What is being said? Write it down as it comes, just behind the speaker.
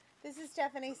This is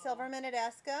Stephanie Silverman at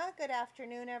ESCA. Good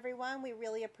afternoon, everyone. We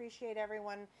really appreciate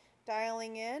everyone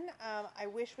dialing in. I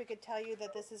wish we could tell you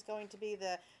that this is going to be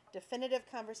the definitive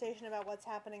conversation about what's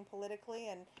happening politically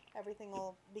and everything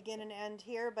will begin and end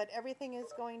here, but everything is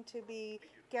going to be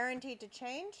guaranteed to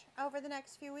change over the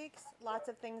next few weeks. Lots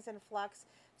of things in flux.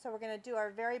 So we're going to do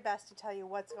our very best to tell you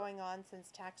what's going on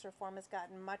since tax reform has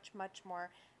gotten much, much more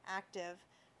active.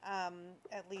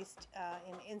 At least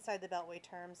in inside the Beltway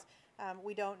terms.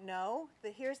 We don't know.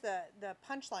 Here's the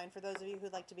punchline for those of you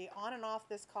who'd like to be on and off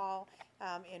this call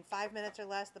in 5 minutes or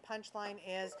less. The punchline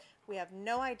is we have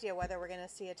no idea whether we're going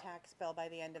to see a tax bill by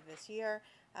the end of this year,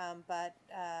 but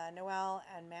Noelle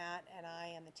and Matt and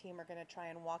I and the team are going to try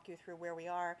and walk you through where we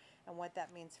are and what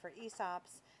that means for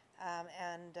ESOPs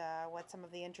and what some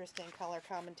of the interesting color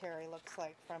commentary looks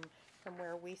like from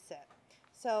where we sit.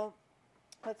 So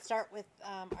let's start with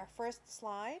our first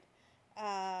slide.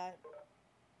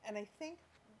 And I think,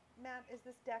 Matt, is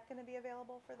this deck going to be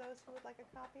available for those who would like a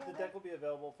copy of it? The deck will be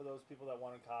available for those people that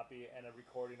want a copy, and a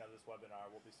recording of this webinar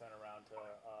will be sent around to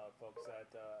folks that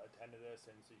attended this,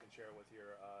 and so you can share it with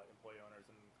your employee owners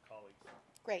and colleagues.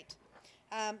 Great.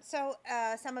 So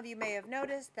some of you may have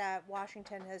noticed that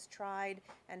Washington has tried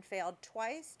and failed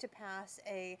twice to pass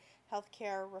a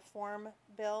healthcare reform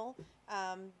bill.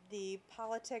 The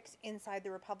politics inside the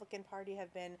Republican Party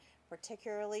have been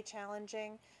particularly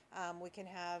challenging. We can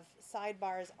have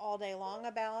sidebars all day long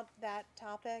about that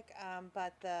topic,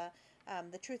 but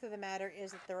the truth of the matter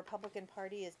is that the Republican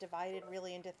Party is divided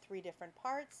really into three different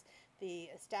parts. The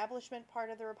establishment part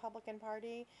of the Republican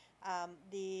Party,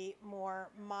 the more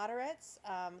moderates,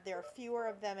 there are fewer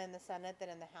of them in the Senate than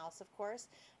in the House, of course,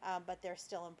 but they're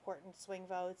still important swing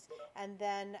votes, and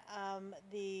then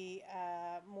the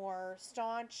more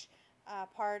staunch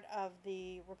part of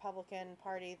the Republican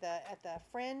Party, at the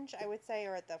fringe, I would say,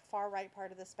 or at the far right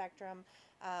part of the spectrum,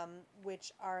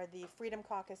 which are the Freedom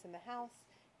Caucus in the House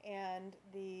and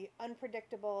the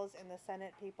unpredictables in the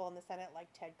Senate, people in the Senate like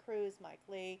Ted Cruz, Mike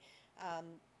Lee,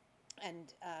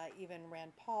 and even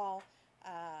Rand Paul.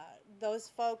 Those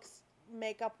folks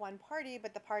make up one party,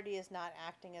 but the party is not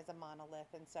acting as a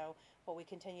monolith, and so what we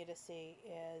continue to see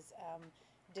is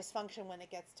dysfunction when it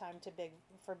gets time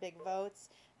for big votes,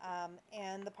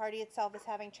 and the party itself is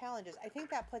having challenges. I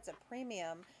think that puts a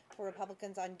premium for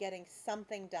Republicans on getting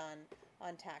something done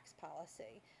on tax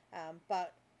policy,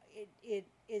 but it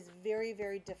is very,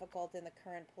 very difficult in the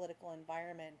current political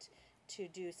environment to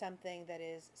do something that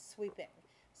is sweeping.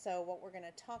 So what we're going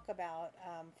to talk about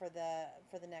for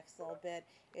the next little bit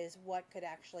is what could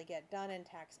actually get done in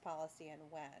tax policy and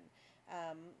when.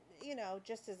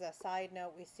 Just as a side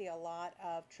note, we see a lot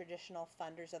of traditional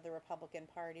funders of the Republican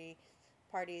parties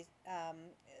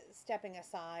stepping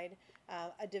aside,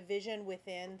 a division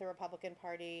within the Republican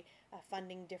Party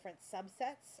funding different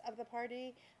subsets of the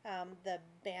party, the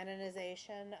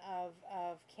Bannonization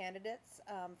of candidates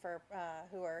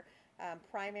who are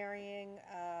primarying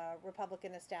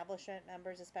Republican establishment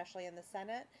members, especially in the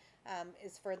Senate,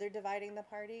 is further dividing the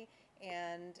party,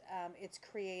 and it's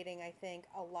creating, I think,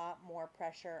 a lot more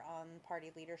pressure on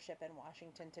party leadership in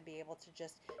Washington to be able to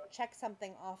just check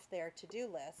something off their to-do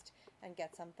list and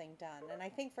get something done. And I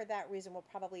think for that reason we'll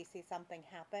probably see something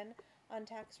happen on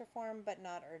tax reform, but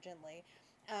not urgently.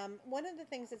 One of the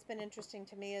things that's been interesting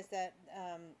to me is that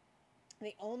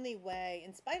the only way,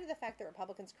 in spite of the fact that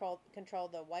Republicans control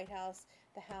the White House,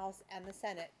 the House, and the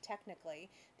Senate, technically,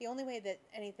 the only way that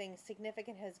anything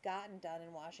significant has gotten done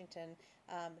in Washington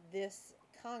this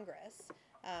Congress,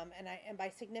 and by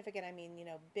significant I mean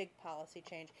big policy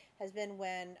change, has been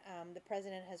when the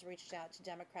president has reached out to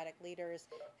Democratic leaders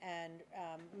and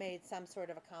made some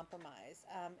sort of a compromise.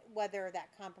 Whether that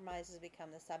compromise has become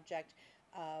the subject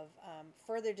of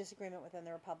further disagreement within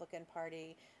the Republican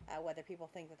Party, whether people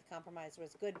think that the compromise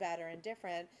was good, bad, or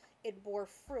indifferent, it bore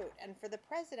fruit. And for the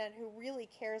president, who really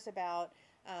cares about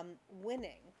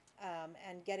winning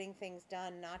and getting things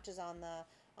done, not just on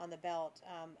the belt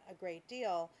a great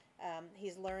deal,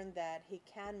 he's learned that he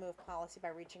can move policy by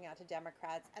reaching out to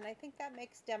Democrats, and I think that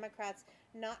makes Democrats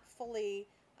not fully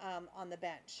on the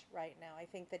bench right now. I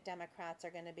think that Democrats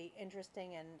are going to be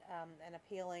interesting and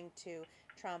appealing to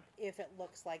Trump if it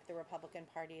looks like the Republican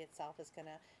Party itself is going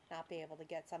to not be able to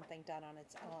get something done on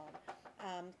its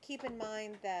own. Keep in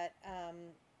mind that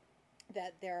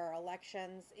there are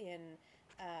elections in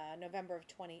November of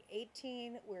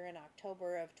 2018. We're in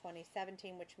October of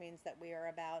 2017, which means that we are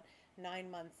about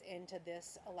 9 months into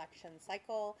this election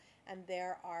cycle, and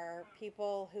there are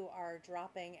people who are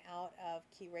dropping out of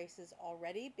key races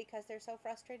already because they're so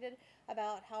frustrated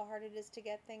about how hard it is to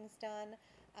get things done.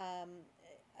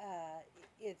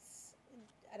 It's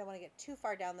want to get too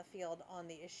far down the field on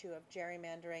the issue of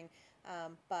gerrymandering,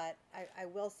 but I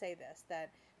will say this,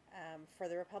 that for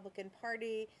the Republican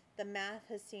Party, the math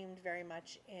has seemed very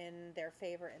much in their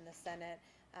favor in the Senate.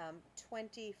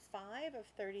 25 of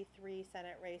 33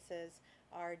 Senate races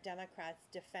are Democrats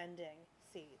defending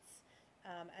seats.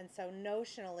 And so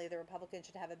notionally, the Republicans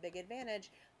should have a big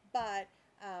advantage, but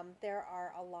there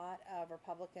are a lot of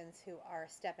Republicans who are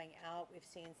stepping out. We've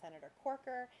seen Senator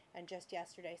Corker and just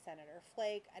yesterday Senator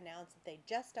Flake announce that they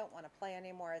just don't want to play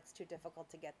anymore. It's too difficult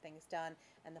to get things done,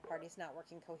 and the party's not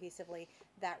working cohesively.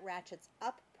 That ratchets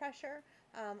up pressure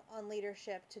on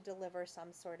leadership to deliver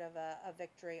some sort of a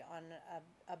victory on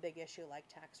a big issue like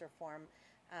tax reform.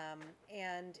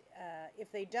 And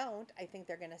if they don't, I think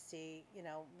they're going to see,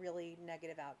 really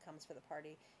negative outcomes for the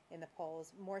party in the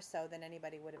polls, more so than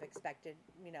anybody would have expected,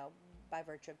 by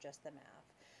virtue of just the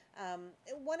math.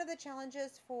 One of the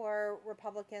challenges for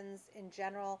Republicans in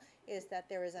general is that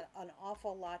there is an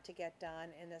awful lot to get done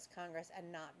in this Congress and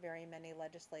not very many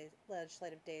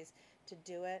legislative days to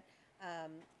do it.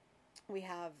 We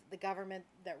have the government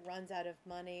that runs out of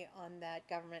money on that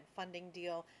government funding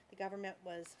deal. The government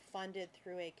was funded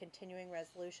through a continuing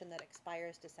resolution that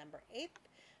expires December 8th.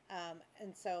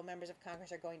 And so members of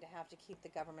Congress are going to have to keep the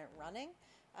government running.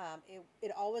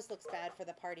 It always looks bad for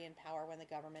the party in power when the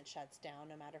government shuts down,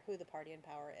 no matter who the party in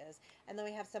power is. And then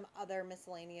we have some other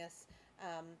miscellaneous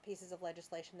pieces of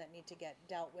legislation that need to get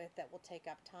dealt with that will take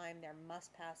up time. They're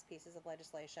must-pass pieces of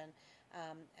legislation.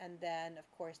 And then, of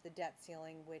course, the debt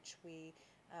ceiling, which we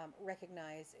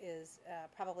recognize is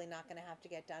probably not going to have to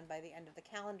get done by the end of the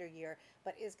calendar year,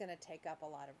 but is going to take up a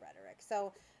lot of rhetoric.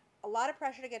 So a lot of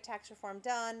pressure to get tax reform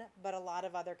done, but a lot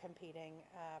of other competing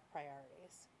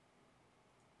priorities.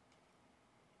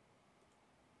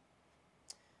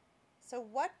 So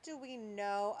what do we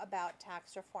know about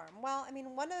tax reform? Well,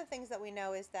 one of the things that we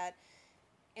know is that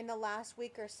in the last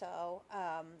week or so,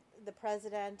 the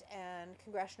president and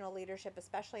congressional leadership,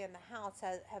 especially in the House,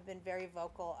 have been very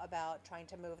vocal about trying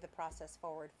to move the process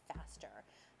forward faster.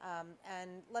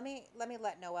 And let me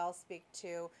let Noelle speak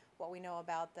to what we know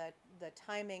about the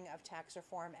timing of tax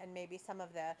reform and maybe some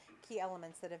of the key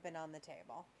elements that have been on the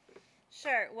table.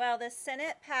 Sure. Well, the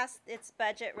Senate passed its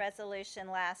budget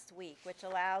resolution last week, which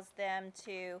allows them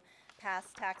to pass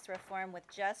tax reform with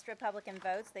just Republican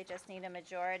votes. They just need a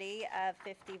majority of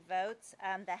 50 votes.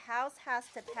 The House has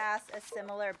to pass a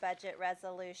similar budget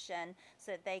resolution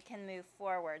so that they can move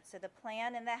forward. So the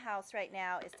plan in the House right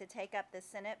now is to take up the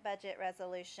Senate budget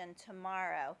resolution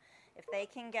tomorrow. If they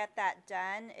can get that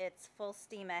done, it's full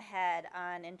steam ahead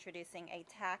on introducing a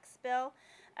tax bill.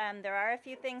 There are a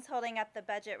few things holding up the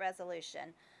budget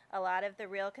resolution. A lot of the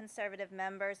real conservative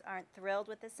members aren't thrilled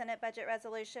with the Senate budget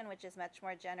resolution, which is much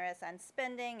more generous on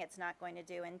spending. It's not going to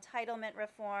do entitlement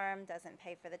reform, doesn't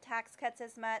pay for the tax cuts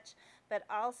as much, but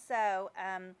also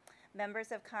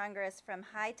members of Congress from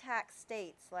high tax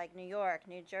states like New York,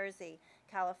 New Jersey,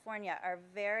 California are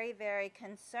very, very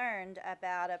concerned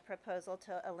about a proposal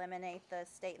to eliminate the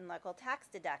state and local tax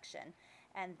deduction.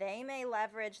 And they may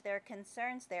leverage their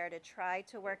concerns there to try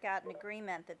to work out an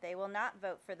agreement that they will not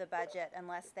vote for the budget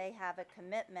unless they have a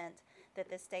commitment that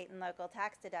the state and local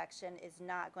tax deduction is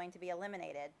not going to be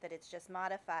eliminated, that it's just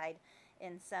modified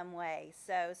in some way.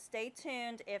 So stay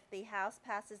tuned. If the House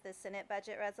passes the Senate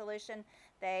budget resolution,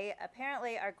 they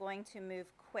apparently are going to move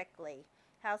quickly.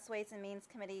 House Ways and Means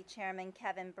Committee Chairman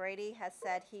Kevin Brady has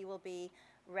said he will be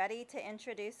ready to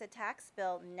introduce a tax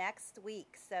bill next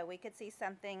week, so we could see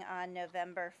something on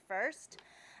November 1st.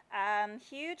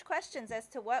 Huge questions as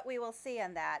to what we will see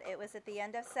on that. It was at the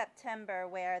end of September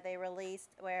where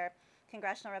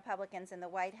congressional Republicans in the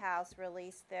White House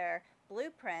released their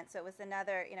blueprint. So it was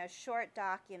another, short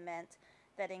document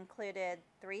that included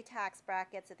 3 tax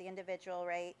brackets at the individual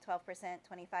rate, 12%,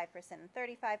 25%, and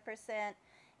 35%.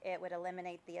 It would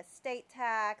eliminate the estate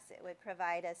tax. It would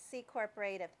provide a C Corp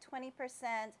rate of 20%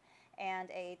 and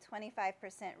a 25%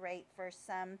 rate for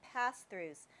some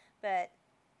pass-throughs. But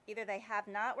either they have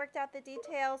not worked out the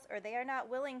details or they are not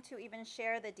willing to even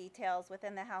share the details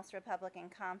within the House Republican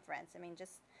Conference.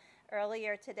 Just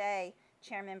earlier today,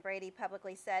 Chairman Brady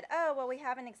publicly said, we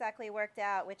haven't exactly worked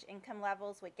out which income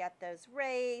levels would get those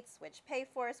rates, which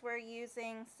pay-fors we're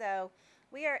using. So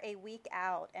we are a week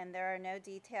out, and there are no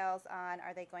details on,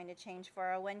 are they going to change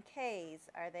 401ks?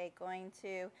 Are they going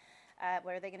to,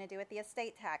 what are they going to do with the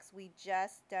estate tax? We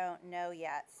just don't know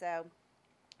yet. So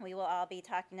we will all be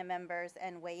talking to members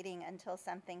and waiting until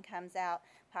something comes out,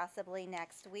 possibly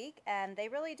next week. And they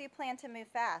really do plan to move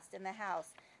fast in the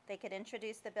House. They could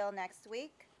introduce the bill next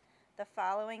week. The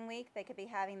following week, they could be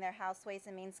having their House Ways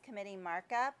and Means Committee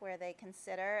markup where they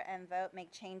consider and vote,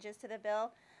 make changes to the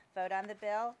bill. vote on the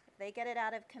bill. If they get it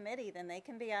out of committee, then they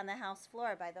can be on the House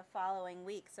floor by the following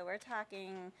week. So we're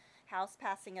talking House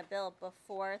passing a bill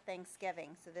before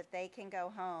Thanksgiving so that they can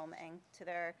go home and to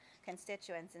their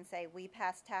constituents and say, we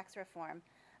passed tax reform.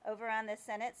 Over on the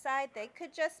Senate side, they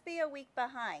could just be a week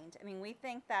behind. I mean, we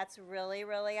think that's really,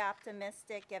 really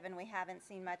optimistic given we haven't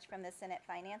seen much from the Senate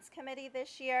Finance Committee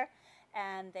this year.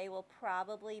 And they will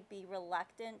probably be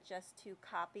reluctant just to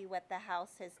copy what the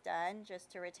House has done,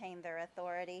 just to retain their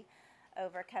authority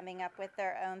over coming up with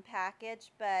their own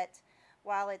package. But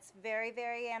while it's very,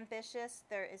 very ambitious,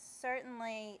 there is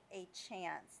certainly a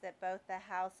chance that both the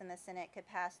House and the Senate could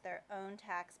pass their own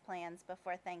tax plans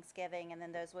before Thanksgiving, and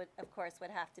then those would, of course, would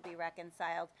have to be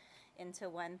reconciled into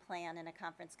one plan in a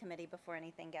conference committee before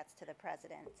anything gets to the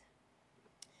president.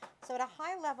 So at a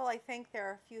high level, I think there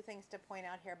are a few things to point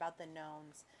out here about the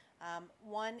knowns.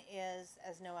 One is,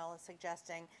 as Noelle is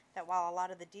suggesting, that while a lot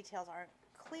of the details aren't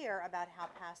clear about how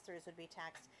pass-throughs would be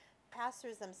taxed,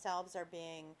 pass-throughs themselves are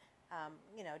being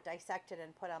dissected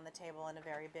and put on the table in a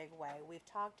very big way. We've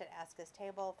talked at ESCA's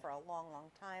table for a long, long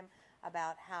time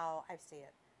about how,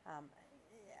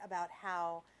 about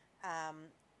how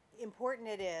important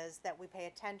it is that we pay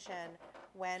attention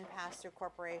when pass-through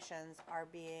corporations are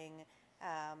being,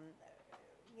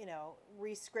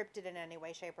 re-scripted in any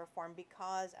way, shape, or form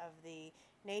because of the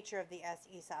nature of the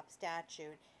ESOP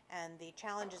statute and the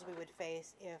challenges we would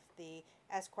face if the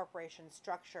S corporation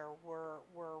structure were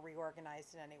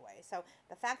reorganized in any way. So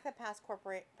the fact that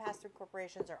pass-through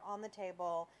corporations are on the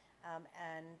table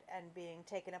and being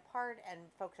taken apart, and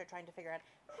folks are trying to figure out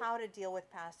how to deal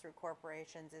with pass-through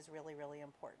corporations is really, really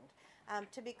important.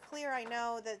 To be clear, I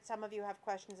know that some of you have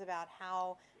questions about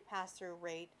how pass-through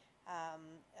rate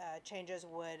changes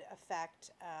would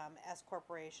affect S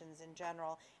corporations in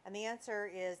general, and the answer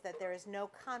is that there is no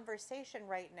conversation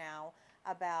right now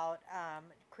about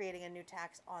creating a new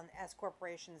tax on S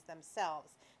corporations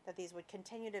themselves, that these would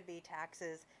continue to be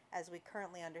taxes as we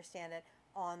currently understand it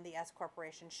on the S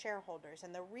corporation shareholders.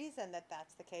 And the reason that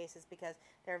that's the case is because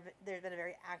there's been a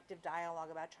very active dialogue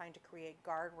about trying to create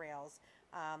guardrails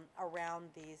around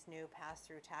these new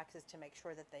pass-through taxes to make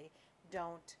sure that they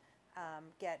don't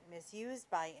get misused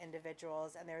by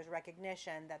individuals, and there's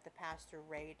recognition that the pass-through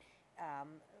rate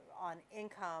on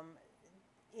income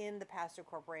in the pass-through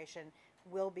corporation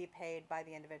will be paid by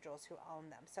the individuals who own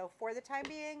them. So for the time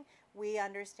being, we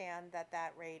understand that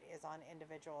that rate is on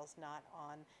individuals, not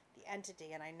on the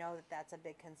entity, and I know that that's a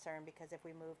big concern because if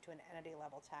we move to an entity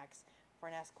level tax for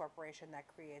an S corporation, that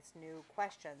creates new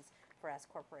questions for S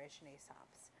corporation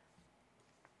ESOPs.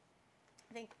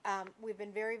 I think we've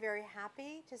been very, very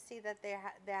happy to see that there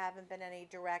haven't been any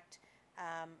direct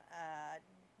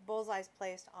bullseyes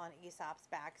placed on ESOPs'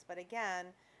 backs. But again,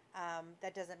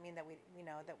 that doesn't mean that we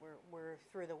know that we're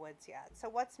through the woods yet. So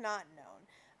what's not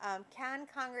known? Can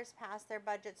Congress pass their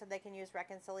budget so they can use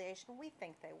reconciliation? We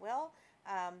think they will.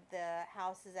 The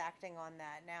House is acting on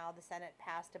that now. The Senate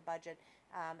passed a budget,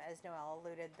 as Noelle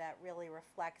alluded, that really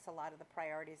reflects a lot of the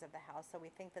priorities of the House. So we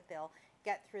think that they'll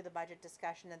get through the budget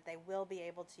discussion, that they will be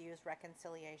able to use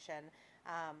reconciliation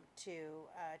to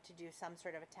do some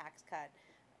sort of a tax cut.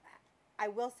 I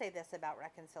will say this about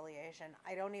reconciliation.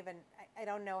 I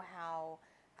don't know how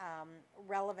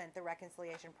relevant the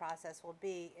reconciliation process will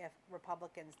be if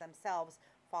Republicans themselves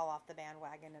fall off the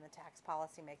bandwagon in the tax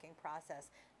policy making process.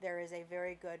 There is a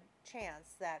very good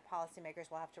chance that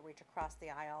policymakers will have to reach across the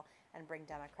aisle and bring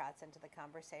Democrats into the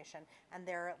conversation. And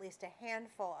there are at least a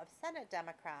handful of Senate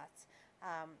Democrats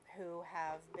who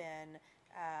have been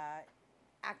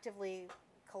actively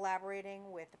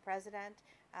collaborating with the president.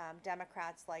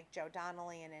 Democrats like Joe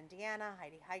Donnelly in Indiana,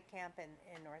 Heidi Heitkamp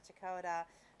in North Dakota,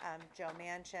 Joe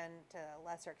Manchin to a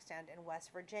lesser extent in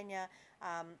West Virginia,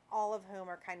 all of whom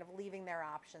are kind of leaving their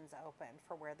options open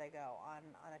for where they go on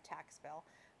a tax bill.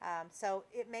 So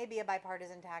it may be a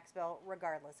bipartisan tax bill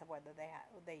regardless of whether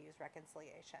they use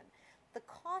reconciliation. The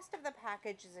cost of the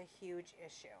package is a huge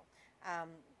issue.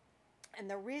 And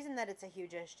the reason that it's a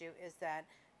huge issue is that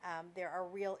there are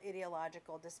real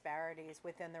ideological disparities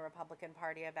within the Republican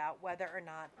Party about whether or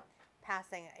not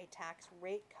passing a tax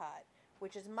rate cut,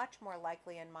 which is much more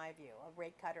likely in my view, a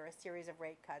rate cut or a series of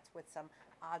rate cuts with some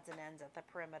odds and ends at the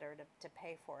perimeter to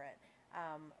pay for it,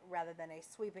 rather than a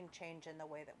sweeping change in the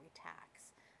way that we tax.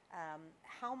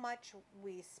 How much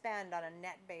we spend on a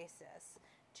net basis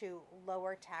to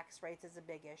lower tax rates is a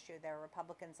big issue. There are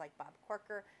Republicans like Bob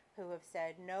Corker who have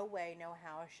said no way, no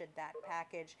how should that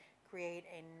package create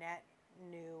a net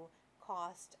new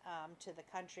cost to the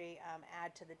country,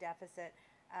 add to the deficit.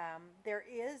 There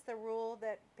is the rule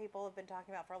that people have been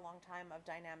talking about for a long time of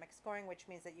dynamic scoring, which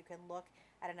means that you can look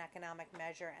at an economic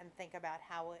measure and think about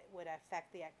how it would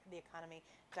affect the economy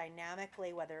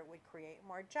dynamically, whether it would create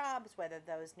more jobs, whether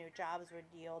those new jobs would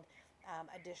yield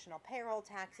additional payroll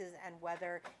taxes, and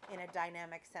whether, in a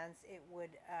dynamic sense, it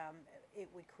would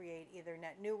create either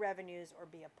net new revenues or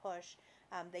be a push.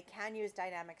 They can use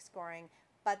dynamic scoring,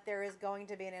 but there is going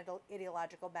to be an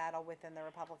ideological battle within the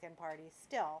Republican Party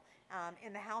still,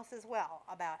 in the House as well,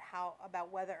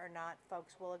 about whether or not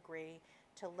folks will agree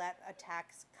to let a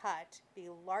tax cut be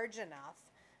large enough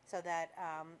so that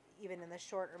even in the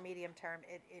short or medium term,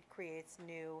 it creates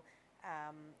new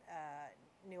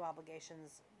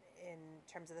obligations in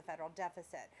terms of the federal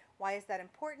deficit. Why is that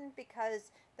important?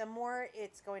 Because the more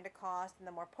it's going to cost and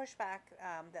the more pushback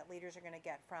that leaders are going to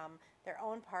get from their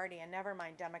own party, and never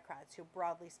mind Democrats, who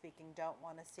broadly speaking don't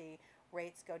want to see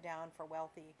rates go down for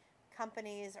wealthy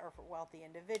companies or for wealthy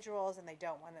individuals, and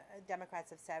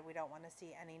Democrats have said we don't want to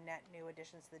see any net new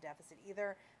additions to the deficit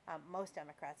either. Most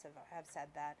Democrats have said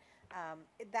that.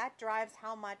 That drives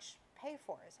how much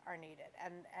pay-fors are needed,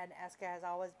 and ESCA has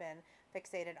always been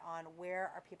fixated on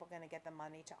where are people going to get the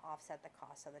money to offset the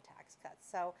cost of the tax cuts.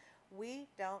 So we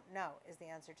don't know is the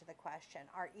answer to the question.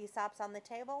 Are ESOPs on the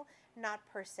table? Not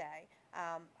per se.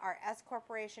 Are S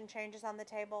corporation changes on the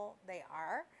table? They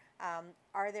are.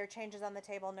 Are there changes on the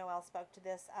table, Noel spoke to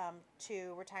this,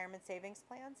 to retirement savings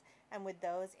plans? And would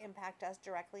those impact us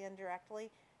directly and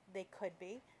indirectly? They could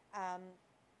be.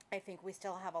 I think we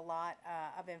still have a lot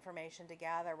of information to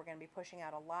gather. We're going to be pushing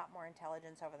out a lot more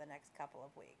intelligence over the next couple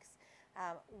of weeks.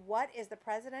 What is the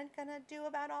president going to do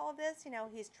about all of this?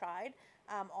 He's tried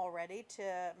already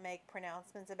to make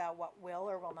pronouncements about what will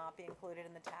or will not be included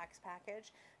in the tax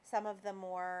package. Some of the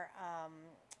more,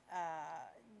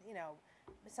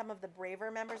 some of the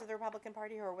braver members of the Republican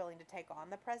Party who are willing to take on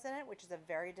the president, which is a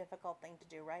very difficult thing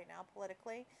to do right now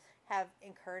politically, have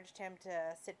encouraged him to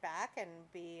sit back and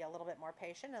be a little bit more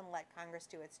patient and let Congress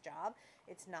do its job.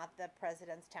 It's not the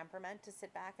president's temperament to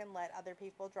sit back and let other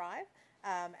people drive.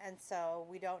 And so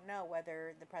we don't know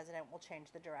whether the president will change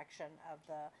the direction of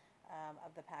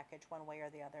the package one way or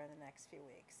the other in the next few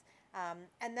weeks.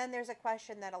 And then there's a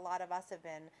question that a lot of us have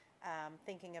been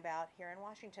thinking about here in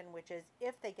Washington, which is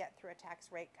if they get through a tax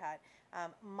rate cut,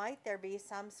 might there be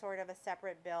some sort of a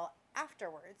separate bill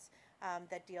afterwards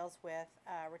that deals with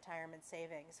retirement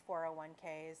savings,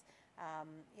 401ks,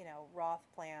 Roth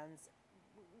plans,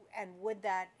 and would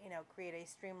that create a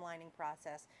streamlining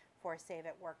process for Save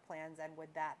at Work plans, and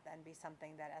would that then be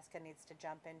something that ESCA needs to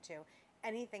jump into?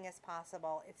 Anything is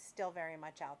possible. It's still very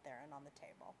much out there and on the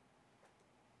table.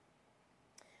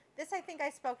 This I think I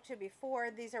spoke to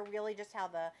before. These are really just how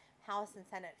the House and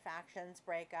Senate factions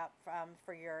break up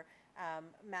for your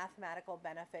mathematical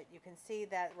benefit. You can see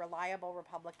that reliable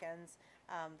Republicans,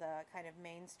 the kind of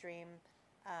mainstream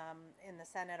in the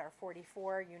Senate, are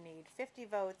 44. You need 50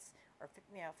 votes, or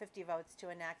 50 votes to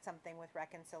enact something with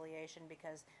reconciliation,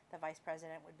 because the vice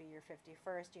president would be your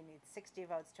 51st. You need 60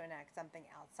 votes to enact something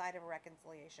outside of a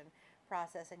reconciliation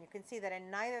process. And you can see that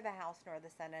in neither the House nor the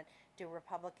Senate do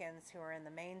Republicans who are in the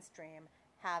mainstream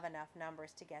have enough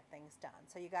numbers to get things done.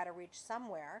 So you got to reach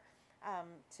somewhere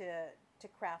to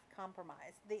craft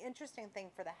compromise. The interesting thing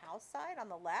for the House side on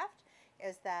the left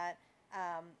is that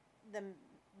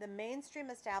the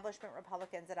mainstream establishment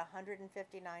Republicans at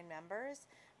 159 members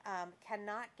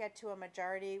cannot get to a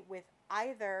majority with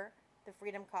either the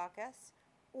Freedom Caucus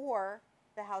or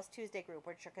the House Tuesday Group,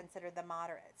 which are considered the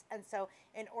moderates. And so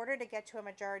in order to get to a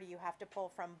majority, you have to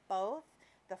pull from both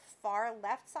the far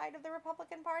left side of the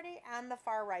Republican Party and the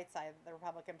far right side of the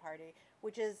Republican Party,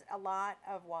 which is a lot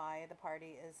of why the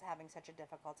party is having such a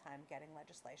difficult time getting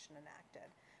legislation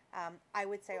enacted. I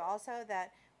would say also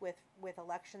that with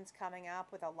elections coming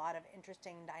up, with a lot of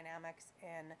interesting dynamics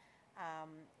in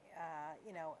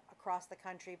across the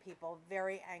country, people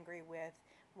very angry with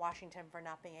Washington for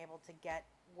not being able to get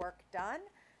work done,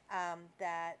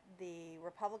 that the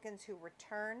Republicans who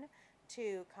return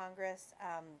to Congress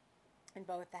in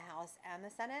both the House and the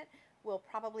Senate will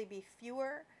probably be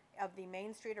fewer of the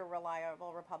Main Street or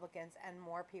reliable Republicans and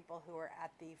more people who are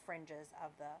at the fringes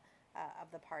of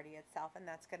the party itself, and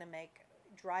that's going to make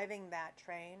driving that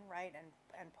train, right,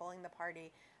 and pulling the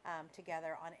party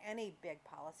together on any big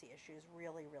policy issues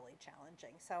really, really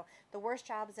challenging. So the worst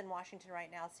jobs in Washington right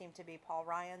now seem to be Paul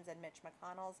Ryan's and Mitch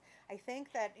McConnell's. I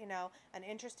think that, an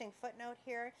interesting footnote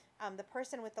here, the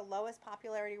person with the lowest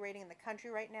popularity rating in the country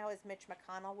right now is Mitch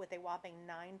McConnell with a whopping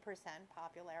 9%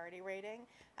 popularity rating.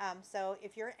 So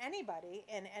if you're anybody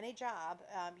in any job,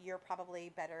 you're probably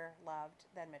better loved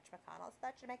than Mitch McConnell. So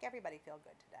that should make everybody feel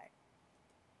good today.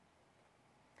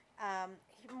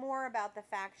 more about the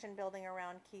faction building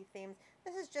around key themes.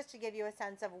 This is just to give you a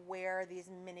sense of where these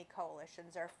mini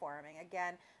coalitions are forming.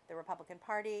 Again, the Republican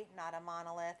Party, not a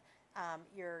monolith.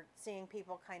 You're seeing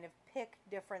people kind of pick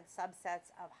different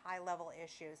subsets of high-level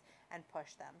issues and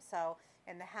push them. So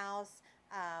in the House,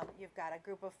 you've got a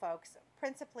group of folks,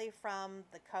 principally from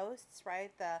the coasts,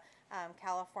 right? The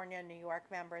California, New York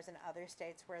members, and other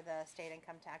states where the state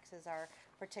income taxes are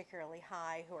particularly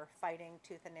high, who are fighting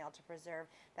tooth and nail to preserve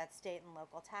that state and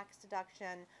local tax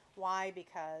deduction. Why?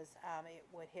 Because it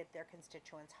would hit their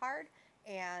constituents hard,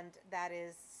 and that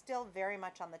is still very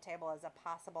much on the table as a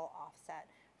possible offset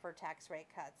for tax rate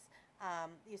cuts.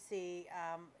 You see,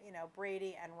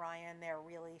 Brady and Ryan, they're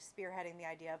really spearheading the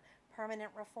idea of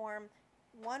permanent reform.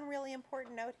 One really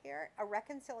important note here, a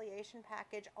reconciliation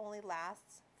package only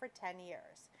lasts for 10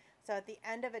 years. So at the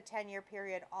end of a 10-year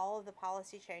period, all of the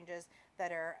policy changes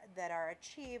that are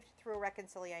achieved through a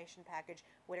reconciliation package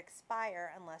would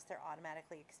expire unless they're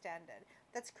automatically extended.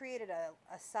 That's created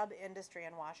a sub-industry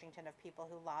in Washington of people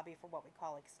who lobby for what we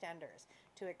call extenders,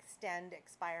 to extend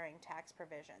expiring tax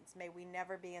provisions. May we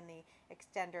never be in the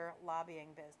extender lobbying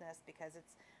business, because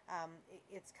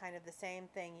it's kind of the same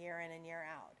thing year in and year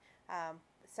out.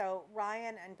 So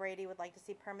Ryan and Brady would like to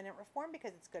see permanent reform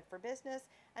because it's good for business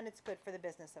and it's good for the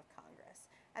business of Congress.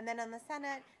 And then in the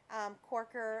Senate,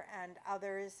 Corker and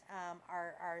others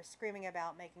are screaming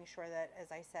about making sure that,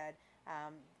 as I said,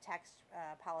 tax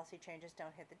policy changes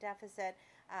don't hit the deficit.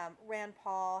 Rand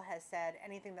Paul has said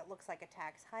anything that looks like a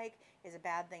tax hike is a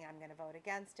bad thing. I'm going to vote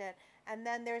against it. And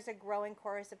then there's a growing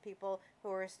chorus of people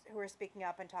who are speaking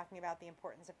up and talking about the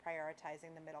importance of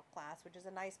prioritizing the middle class, which is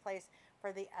a nice place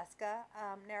for the ESCA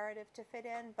narrative to fit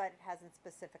in, but it hasn't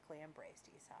specifically embraced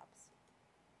ESOPs.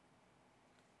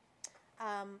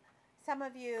 Some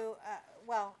of you,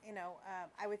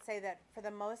 I would say that for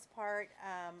the most part,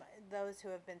 those who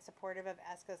have been supportive of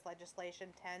ESCA's legislation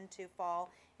tend to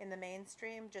fall in the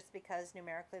mainstream, just because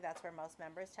numerically that's where most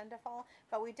members tend to fall.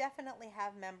 But we definitely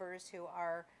have members who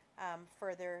are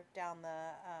further down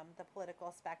the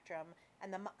political spectrum,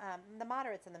 and the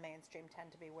moderates in the mainstream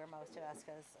tend to be where most of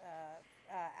ESCA's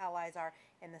allies are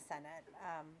in the Senate,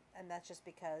 and that's just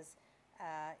because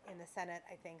in the Senate,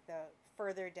 I think the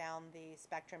further down the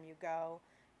spectrum you go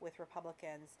with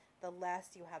Republicans, the less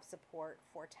you have support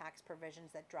for tax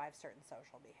provisions that drive certain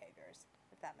social behaviors,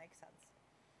 if that makes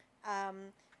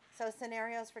sense. So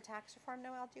scenarios for tax reform.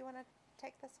 Noelle, do you want to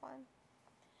take this one?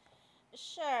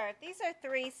 Sure. These are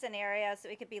three scenarios that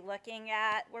we could be looking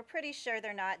at. We're pretty sure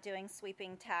they're not doing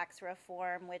sweeping tax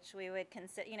reform, which we would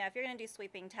consider, if you're going to do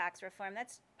sweeping tax reform,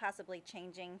 that's possibly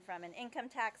changing from an income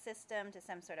tax system to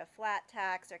some sort of flat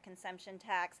tax or consumption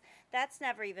tax. That's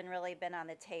never even really been on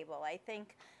the table. I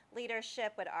think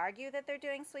leadership would argue that they're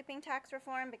doing sweeping tax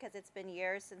reform because it's been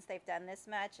years since they've done this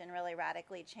much and really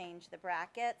radically changed the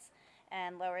brackets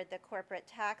and lowered the corporate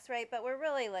tax rate, but we're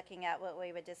really looking at what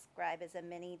we would describe as a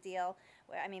mini deal.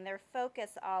 I mean, their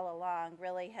focus all along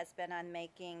really has been on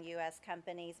making U.S.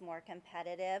 companies more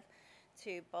competitive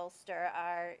to bolster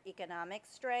our economic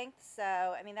strength. So,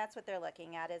 I mean, that's what they're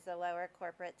looking at, is a lower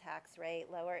corporate tax rate,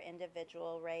 lower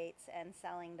individual rates, and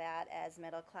selling that as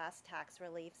middle-class tax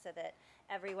relief so that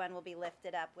everyone will be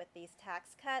lifted up with these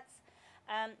tax cuts.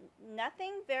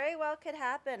 Nothing very well could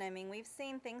happen. I mean, we've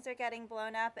seen things are getting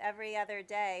blown up every other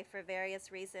day for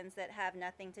various reasons that have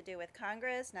nothing to do with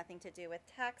Congress, nothing to do with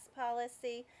tax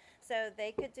policy. So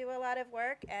they could do a lot of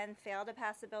work and fail to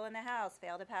pass a bill in the House,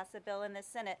 fail to pass a bill in the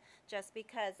Senate, just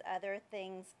because other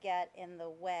things get in the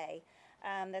way.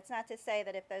 That's not to say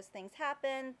that if those things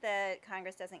happen, that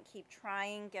Congress doesn't keep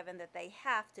trying, given that they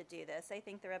have to do this. I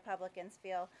think the Republicans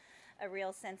feel a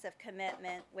real sense of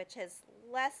commitment, which has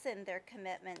lessened their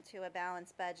commitment to a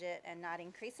balanced budget and not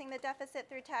increasing the deficit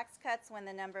through tax cuts, when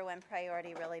the number one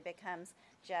priority really becomes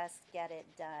just get it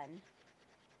done.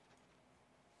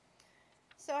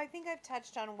 So I think I've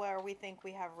touched on where we think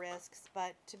we have risks,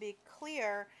 but to be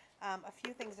clear, a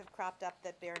few things have cropped up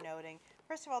that bear noting.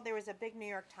 First of all, there was a big New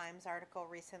York Times article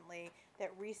recently that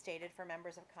restated for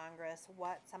members of Congress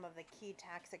what some of the key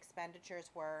tax expenditures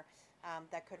were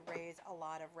that could raise a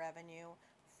lot of revenue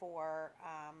for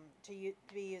to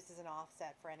be used as an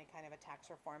offset for any kind of a tax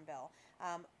reform bill.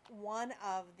 One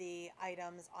of the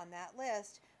items on that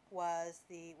list was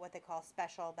what they call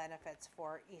special benefits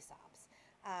for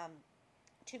ESOPs.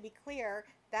 To be clear,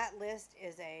 that list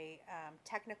is a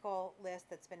technical list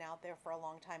that's been out there for a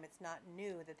long time. It's not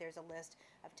new that there's a list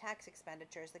of tax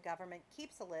expenditures. The government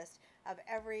keeps a list of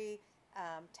every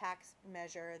tax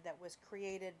measure that was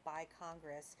created by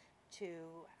Congress to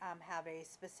have a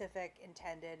specific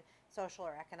intended social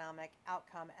or economic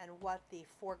outcome and what the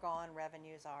foregone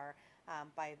revenues are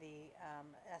by the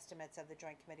estimates of the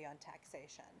Joint Committee on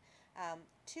Taxation.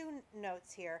 Two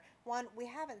notes here. One, we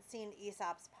haven't seen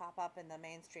ESOPs pop up in the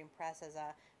mainstream press as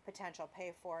a potential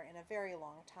pay for in a very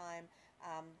long time.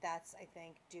 That's, I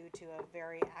think, due to a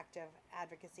very active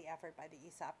advocacy effort by the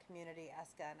ESOP community,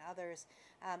 ESCA, and others.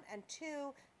 And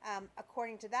two,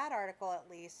 according to that article at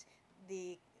least,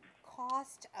 the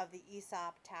cost of the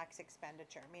ESOP tax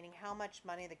expenditure, meaning how much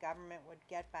money the government would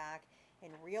get back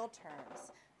in real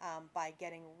terms by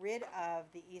getting rid of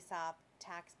the ESOP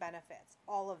tax benefits,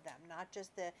 all of them, not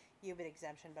just the UBIT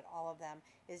exemption, but all of them,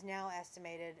 is now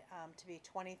estimated to be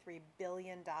 $23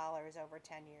 billion over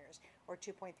 10 years, or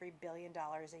 $2.3 billion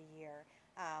a year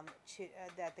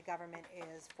that the government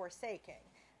is forsaking.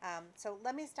 So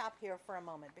let me stop here for a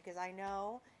moment, because I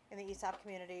know in the ESOP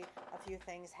community a few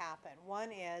things happen. One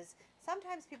is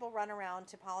sometimes people run around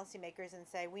to policymakers and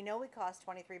say, we know we cost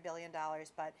 $23 billion,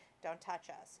 but don't touch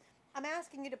us. I'm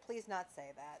asking you to please not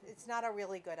say that. It's not a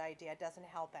really good idea. It doesn't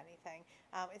help anything.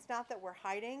 It's not that we're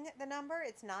hiding the number.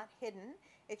 It's not hidden.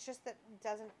 It's just that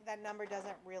that number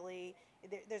doesn't really,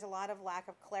 there's a lot of lack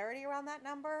of clarity around that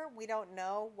number. We don't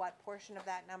know what portion of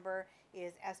that number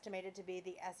is estimated to be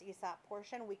the SESOP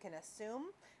portion. We can assume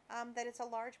that it's a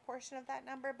large portion of that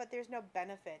number, but there's no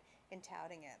benefit in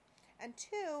touting it. And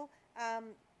two,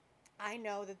 I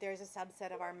know that there's a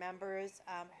subset of our members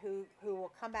who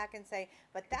will come back and say,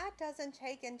 but that doesn't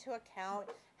take into account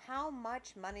how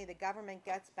much money the government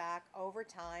gets back over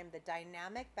time, the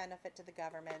dynamic benefit to the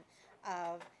government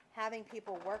of having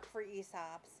people work for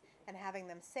ESOPs and having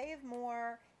them save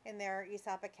more in their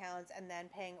ESOP accounts and then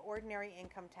paying ordinary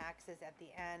income taxes at the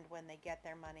end when they get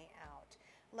their money out.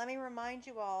 Let me remind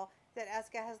you all that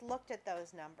ESCA has looked at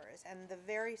those numbers, and the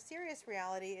very serious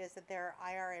reality is that there are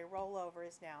IRA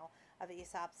rollovers now of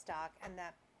ESOP stock, and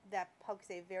that pokes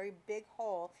a very big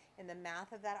hole in the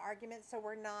math of that argument, so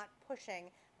we're not pushing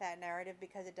that narrative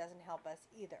because it doesn't help us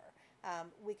either.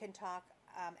 We can talk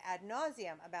ad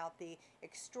nauseum about the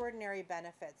extraordinary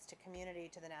benefits to community,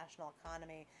 to the national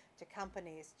economy, to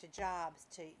companies, to jobs,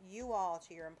 to you all,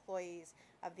 to your employees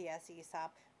of the SESOP,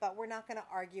 but we're not going to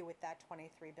argue with that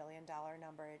 $23 billion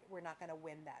number. We're not going to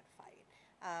win that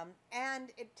fight. And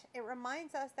it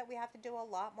reminds us that we have to do a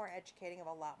lot more educating of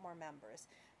a lot more members.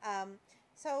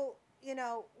 So, you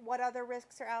know, what other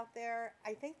risks are out there?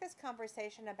 I think this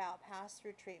conversation about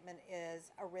pass-through treatment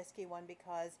is a risky one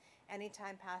because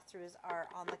anytime pass-throughs are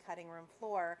on the cutting room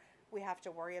floor, we have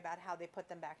to worry about how they put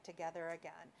them back together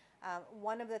again.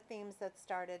 One of the themes that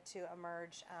started to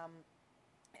emerge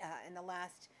in the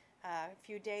last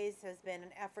few days has been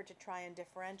an effort to try and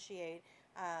differentiate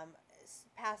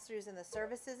pass-throughs in the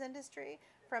services industry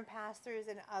from pass-throughs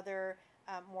in other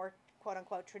more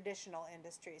quote-unquote traditional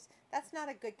industries. That's not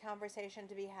a good conversation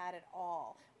to be had at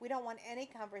all. We don't want any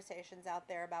conversations out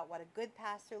there about what a good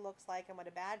pass-through looks like and what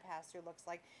a bad pass-through looks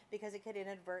like, because it could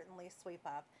inadvertently sweep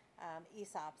up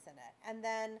ESOPs in it. And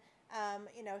then,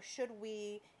 you know, should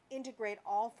we integrate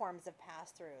all forms of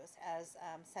pass-throughs, as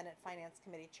Senate Finance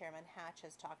Committee Chairman Hatch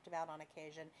has talked about on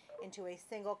occasion, into a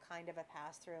single kind of a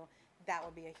pass-through? That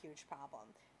would be a huge problem.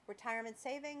 Retirement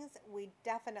savings, we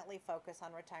definitely focus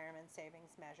on retirement savings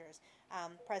measures.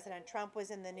 President Trump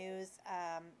was in the news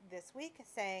this week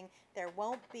saying there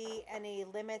won't be any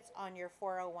limits on your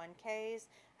 401ks.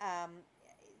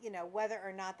 You know, whether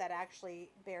or not that actually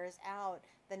bears out,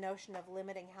 the notion of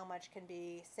limiting how much can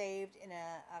be saved in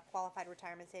a qualified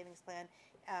retirement savings plan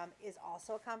is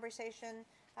also a conversation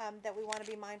that we want to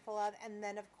be mindful of. And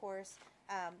then, of course,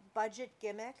 budget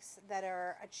gimmicks that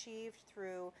are achieved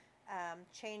through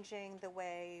changing the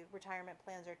way retirement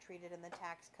plans are treated in the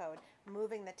tax code,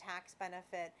 moving the tax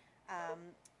benefit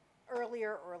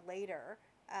earlier or later,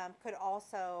 could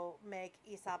also make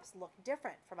ESOPs look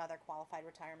different from other qualified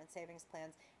retirement savings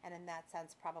plans, and in that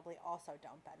sense probably also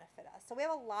don't benefit us. So we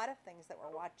have a lot of things that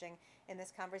we're watching in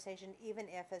this conversation, even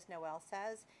if, as Noelle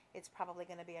says, it's probably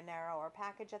going to be a narrower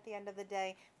package at the end of the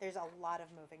day. There's a lot of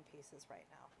moving pieces right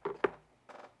now.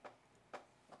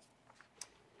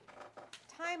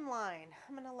 Timeline.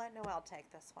 I'm going to let Noelle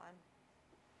take this one.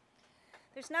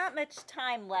 There's not much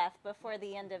time left before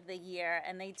the end of the year,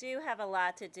 and they do have a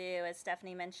lot to do, as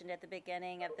Stephanie mentioned at the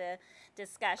beginning of the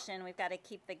discussion. We've got to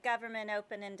keep the government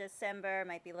open in December,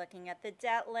 might be looking at the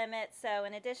debt limit. So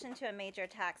in addition to a major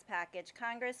tax package,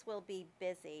 Congress will be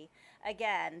busy.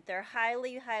 Again, they're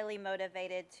highly, highly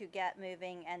motivated to get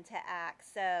moving and to act.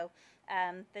 So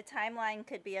the timeline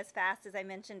could be as fast as I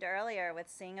mentioned earlier, with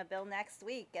seeing a bill next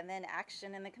week and then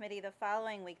action in the committee the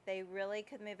following week. They really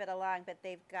could move it along, but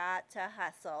they've got to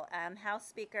hustle. House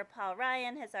Speaker Paul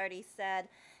Ryan has already said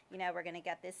we're going to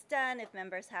get this done if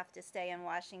members have to stay in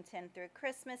Washington through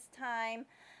Christmas time.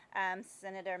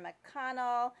 Senator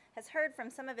McConnell has heard from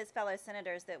some of his fellow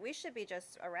senators that we should be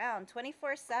just around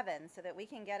 24/7 so that we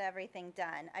can get everything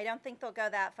done. I don't think they'll go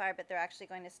that far, but they're actually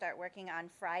going to start working on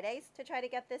Fridays to try to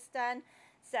get this done.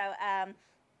 So,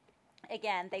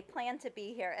 again, they plan to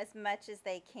be here as much as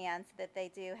they can so that they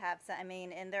do have some. I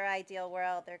mean, in their ideal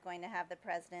world, they're going to have the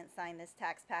president sign this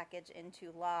tax package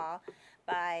into law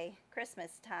by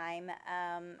Christmas time.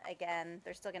 Again,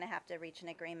 they're still going to have to reach an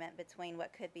agreement between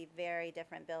what could be very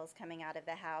different bills coming out of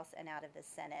the House and out of the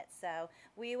Senate. So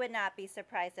we would not be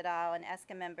surprised at all, and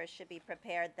ESCA members should be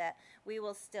prepared that we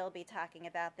will still be talking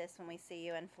about this when we see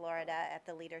you in Florida at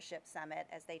the Leadership Summit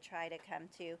as they try to come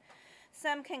to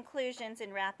some conclusions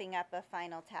in wrapping up a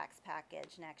final tax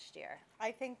package next year.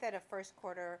 I think that a first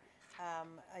quarter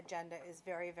agenda is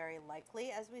very, very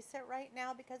likely as we sit right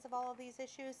now because of all of these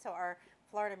issues. So our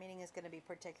Florida meeting is going to be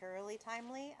particularly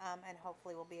timely, and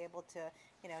hopefully we'll be able to,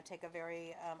 take a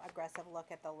very aggressive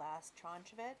look at the last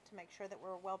tranche of it to make sure that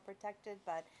we're well protected.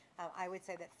 But I would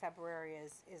say that February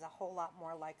is a whole lot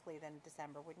more likely than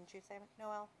December, wouldn't you say,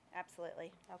 Noelle?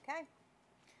 Absolutely. Okay.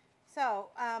 So,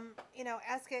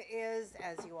 ESCA is,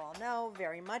 as you all know,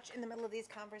 very much in the middle of these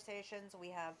conversations. We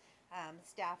have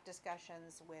staff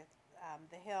discussions with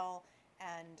the Hill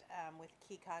and with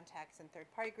key contacts and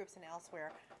third-party groups and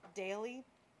elsewhere daily.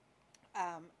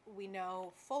 We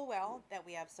know full well that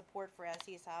we have support for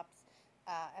SESOPs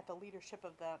at the leadership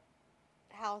of the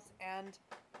House and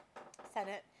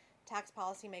Senate tax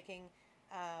policy making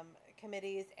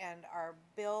committees, and our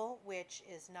bill, which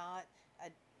is not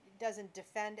doesn't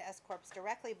defend S Corps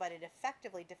directly, but it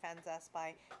effectively defends us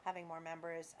by having more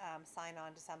members sign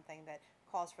on to something that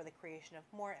calls for the creation of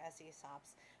more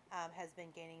SESOPs, has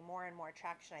been gaining more and more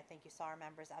traction. I think you saw our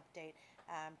members update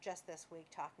just this week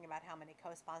talking about how many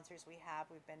co-sponsors we have.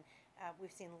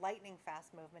 We've seen lightning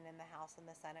fast movement in the House and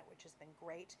the Senate, which has been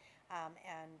great,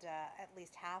 and at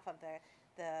least half of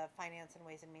the Finance and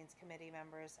Ways and Means Committee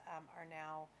members are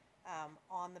now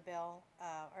on the bill,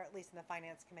 or at least in the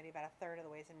Finance Committee, about a third of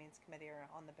the Ways and Means Committee are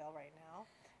on the bill right now.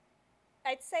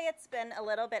 I'd say it's been a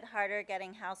little bit harder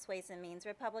getting House Ways and Means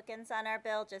Republicans on our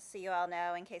bill, just so you all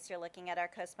know, in case you're looking at our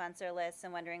co-sponsor list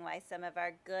and wondering why some of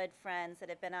our good friends that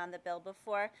have been on the bill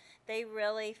before, they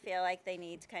really feel like they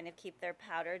need to kind of keep their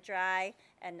powder dry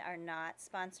and are not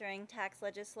sponsoring tax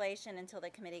legislation until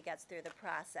the committee gets through the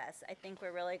process. I think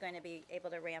we're really going to be able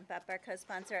to ramp up our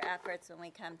co-sponsor efforts when we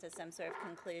come to some sort of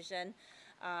conclusion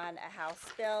on a House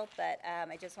bill, but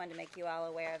I just wanted to make you all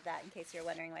aware of that in case you're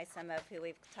wondering why some of who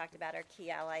we've talked about are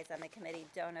key allies on the committee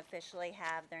don't officially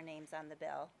have their names on the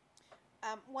bill.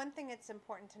 One thing that's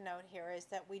important to note here is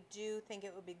that we do think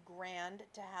it would be grand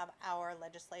to have our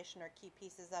legislation or key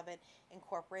pieces of it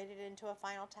incorporated into a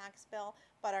final tax bill,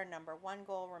 but our number one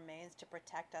goal remains to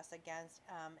protect us against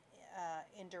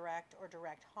indirect or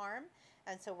direct harm,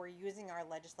 and so we're using our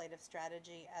legislative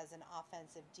strategy as an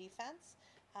offensive defense.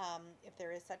 If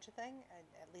there is such a thing,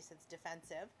 at least it's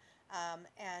defensive.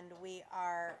 And we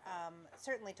are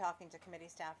certainly talking to committee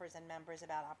staffers and members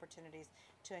about opportunities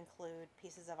to include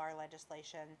pieces of our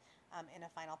legislation in a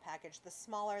final package. The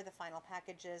smaller the final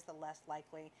package is, the less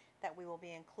likely that we will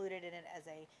be included in it as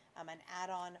an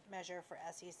add-on measure for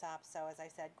SESOP. So as I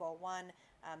said, goal 1,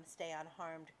 stay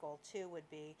unharmed. Goal 2 would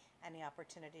be any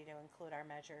opportunity to include our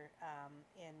measure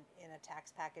in a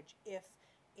tax package if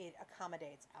it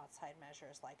accommodates outside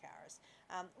measures like ours.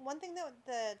 One thing that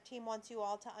the team wants you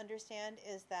all to understand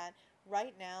is that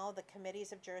right now the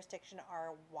committees of jurisdiction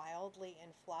are wildly in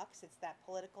flux. It's that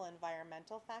political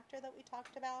environmental factor that we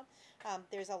talked about.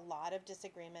 There's a lot of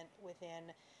disagreement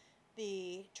within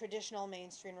the traditional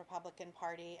mainstream Republican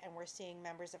Party, and we're seeing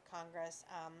members of Congress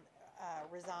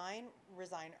resign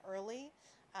early,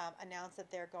 announce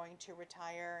that they're going to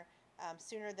retire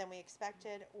sooner than we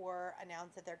expected, or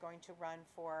announce that they're going to run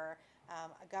for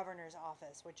a governor's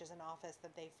office, which is an office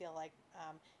that they feel like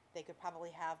they could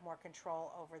probably have more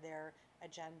control over their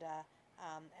agenda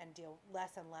and deal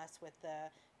less and less with the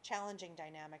challenging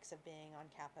dynamics of being on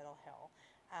Capitol Hill.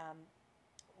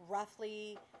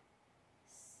 Roughly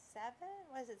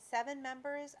seven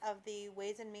members of the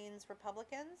Ways and Means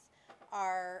Republicans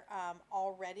are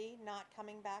already not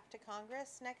coming back to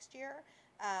Congress next year.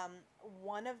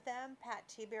 One of them, Pat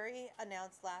Tiberi,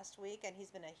 announced last week, and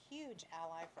he's been a huge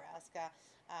ally for ESCA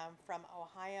from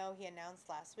Ohio. He announced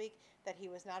last week that he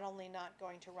was not only not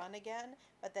going to run again,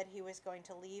 but that he was going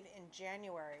to leave in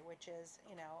January, which is,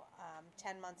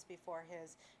 10 months before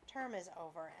his term is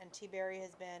over. And Tiberi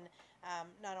has been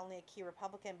not only a key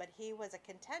Republican, but he was a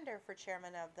contender for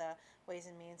chairman of the Ways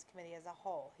and Means Committee as a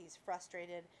whole. He's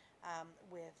frustrated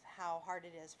with how hard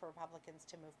it is for Republicans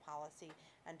to move policy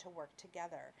and to work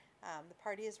together. The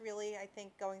party is really, I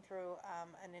think, going through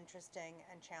an interesting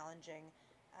and challenging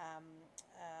um,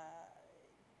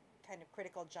 kind of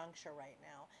critical juncture right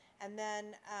now. And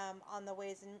then on the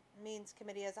Ways and Means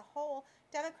Committee as a whole,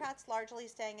 Democrats largely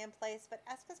staying in place, but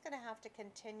ESCA is going to have to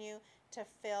continue to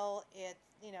fill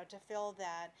to fill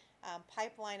that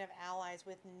pipeline of allies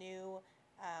with new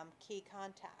key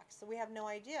contacts. So we have no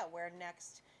idea where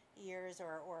next year's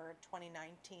or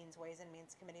 2019's Ways and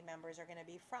Means Committee members are going to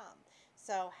be from.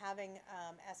 So having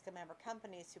ESCA member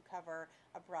companies who cover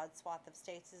a broad swath of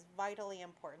states is vitally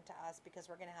important to us, because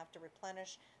we're going to have to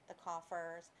replenish the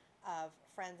coffers of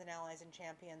friends and allies and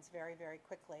champions very, very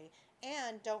quickly.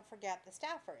 And don't forget the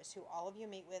staffers who all of you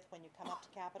meet with when you come up to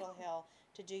Capitol Hill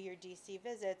to do your DC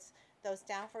visits. Those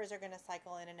staffers are going to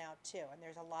cycle in and out too, and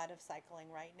there's a lot of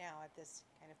cycling right now at this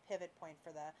kind of pivot point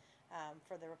for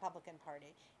the Republican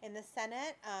Party. In the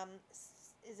Senate,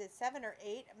 is it 7 or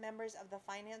 8 members of the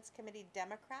Finance Committee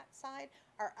Democrat side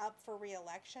are up for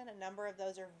re-election. A number of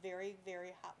those are very,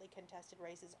 very hotly contested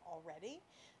races already.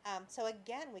 So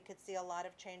again, we could see a lot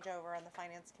of changeover on the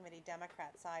Finance Committee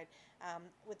Democrat side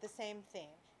with the same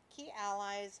theme. Key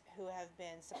allies who have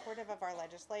been supportive of our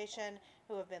legislation,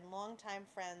 who have been longtime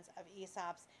friends of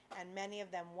ESOPs, and many of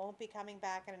them won't be coming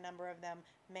back, and a number of them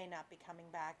may not be coming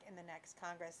back in the next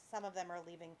Congress. Some of them are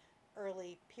leaving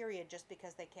early, period, just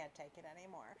because they can't take it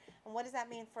anymore. And what does that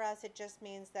mean for us? It just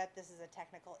means that this is a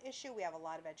technical issue. We have a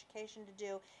lot of education to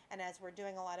do, and as we're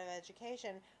doing a lot of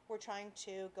education, we're trying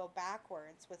to go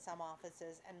backwards with some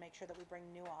offices and make sure that we bring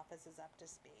new offices up to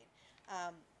speed.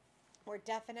 We're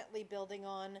definitely building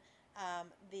on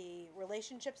the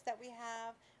relationships that we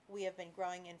have. We have been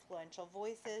growing influential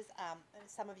voices.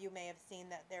 Some of you may have seen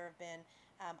that there have been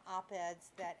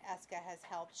op-eds that ESCA has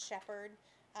helped shepherd.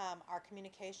 Our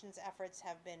communications efforts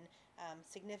have been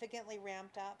significantly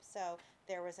ramped up. So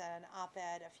there was an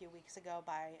op-ed a few weeks ago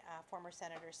by former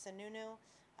Senator Sununu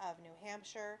of New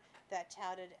Hampshire that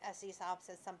touted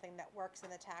ESOPs as something that works in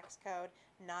the tax code,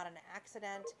 not an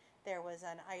accident. There was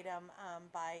an item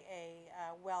by a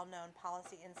well-known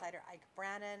policy insider, Ike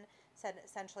Brannon, said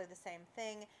essentially the same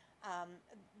thing.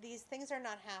 These things are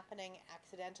not happening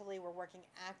accidentally. We're working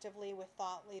actively with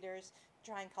thought leaders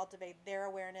to try and cultivate their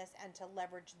awareness and to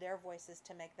leverage their voices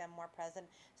to make them more present,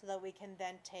 so that we can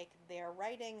then take their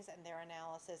writings and their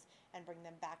analysis and bring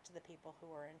them back to the people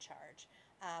who are in charge.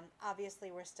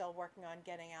 Obviously, we're still working on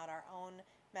getting out our own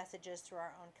messages through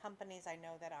our own companies. I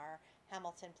know that our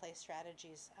Hamilton Place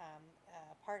Strategies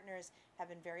partners have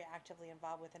been very actively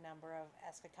involved with a number of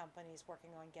ESCA companies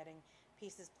working on getting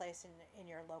pieces placed in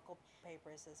your local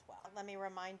papers as well. Let me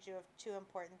remind you of 2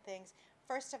 important things.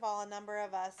 First of all, a number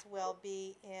of us will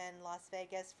be in Las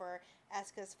Vegas for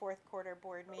ESCA's 4th quarter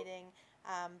board meeting.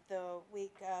 The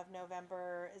week of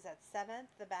November is at 7th,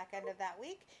 the back end of that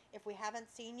week. If we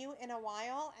haven't seen you in a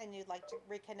while and you'd like to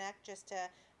reconnect just to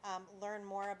learn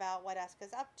more about what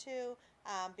ESCA's up to,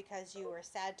 because you were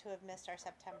sad to have missed our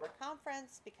September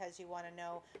conference, because you want to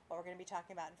know what we're going to be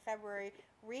talking about in February,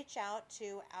 reach out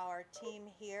to our team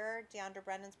here. Deandra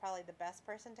Brennan's probably the best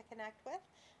person to connect with.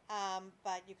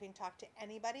 But you can talk to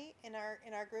anybody in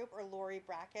our group, or Lori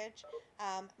Brackage,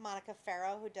 Monica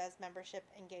Farrow, who does membership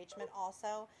engagement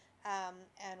also,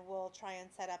 and we'll try and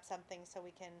set up something so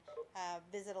we can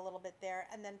visit a little bit there.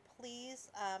 And then please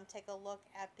take a look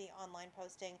at the online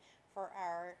posting for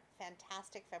our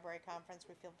fantastic February conference.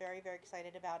 We feel very, very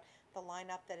excited about the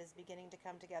lineup that is beginning to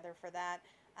come together for that,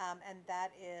 and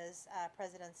that is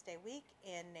President's Day week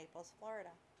in Naples,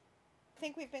 Florida. I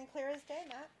think we've been clear as day,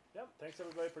 Matt. Yep. Thanks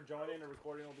everybody for joining. A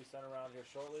recording will be sent around here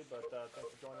shortly, but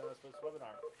thanks for joining us for this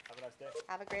webinar. Have a nice day.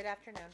 Have a great afternoon.